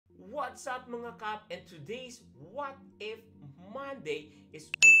What's up mga kap? And today's What If Monday is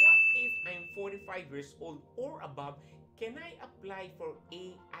what if I'm 45 years old or above, can I apply for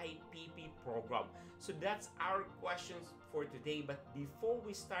AIPP program? So that's our questions for today. But before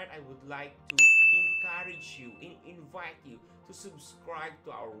we start, I would like to encourage you, invite you to subscribe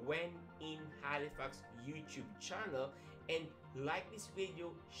to our When in Halifax YouTube channel and like this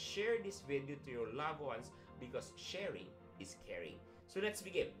video, share this video to your loved ones because sharing is caring. So let's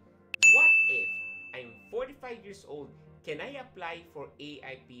begin. What if I'm 45 years old? Can I apply for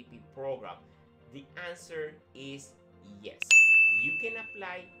AIPP program? The answer is yes. You can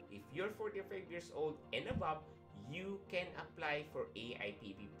apply if you're 45 years old and above. You can apply for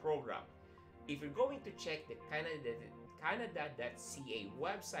AIPP program. If you're going to check the Canada.ca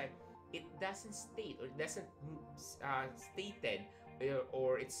website, it doesn't state or it doesn't stated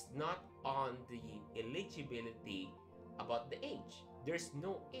or it's not on the eligibility about the age. There's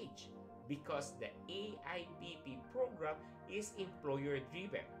no age because the AIPP program is employer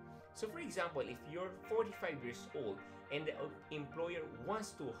driven. So for example, if you're 45 years old and the employer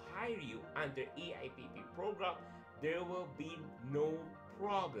wants to hire you under AIPP program, there will be no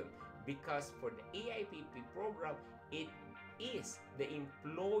problem because for the AIPP program, it is the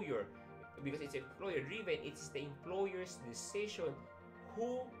employer, because it's employer driven, it's the employer's decision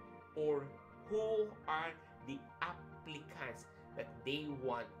who are the applicants that they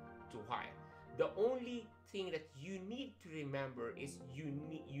want to hire. The only thing that you need to remember is you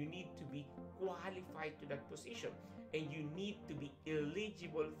need to be qualified to that position and you need to be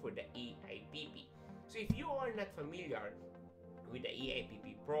eligible for the AIPP. So if you are not familiar with the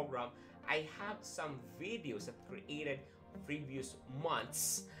AIPP program, I have some videos that created previous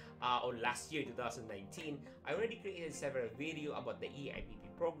months or last year 2019. I already created several videos about the AIPP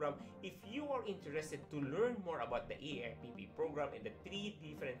program. If you are interested to learn more about the AIPP program and the 3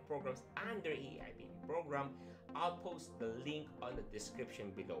 different programs under AIPP program, I'll post the link on the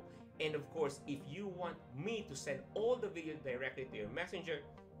description below. And of course, if you want me to send all the videos directly to your messenger,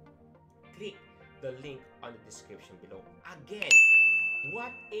 click the link on the description below. Again,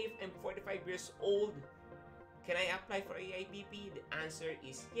 what if I'm 45 years old? Can I apply for AIPP? The answer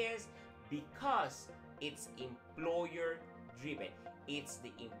is yes, because it's employer driven. It's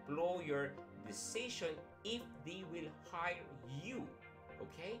the employer decision if they will hire you.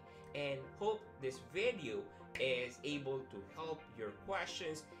 Okay? And hope this video is able to help your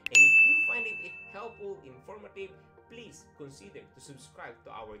questions. And if you find it helpful, informative, please consider to subscribe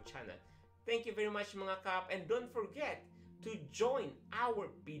to our channel. Thank you very much mga kap, and don't forget to join our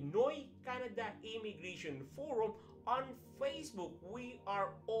Pinoy Canada Immigration Forum on Facebook. We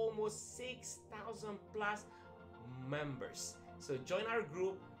are almost 6,000 plus members. So join our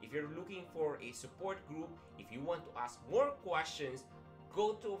group if you're looking for a support group. If you want to ask more questions,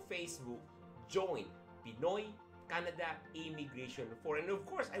 go to Facebook, join Pinoy Canada Immigration Forum. And of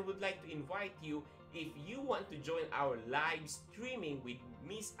course, I would like to invite you, if you want to join our live streaming with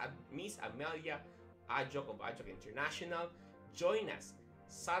Miss Amelia Ajok of Ajok International, join us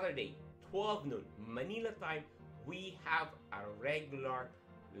Saturday 12 noon Manila time. We have a regular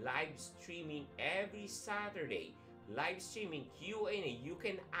live streaming every Saturday. Live streaming Q&A. You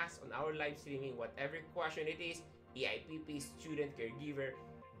can ask on our live streaming whatever question it is. AIPP student caregiver,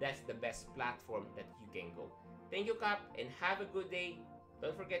 that's the best platform that you can go. Thank you, Kap, and have a good day.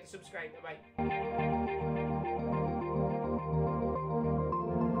 Don't forget to subscribe. Bye-bye.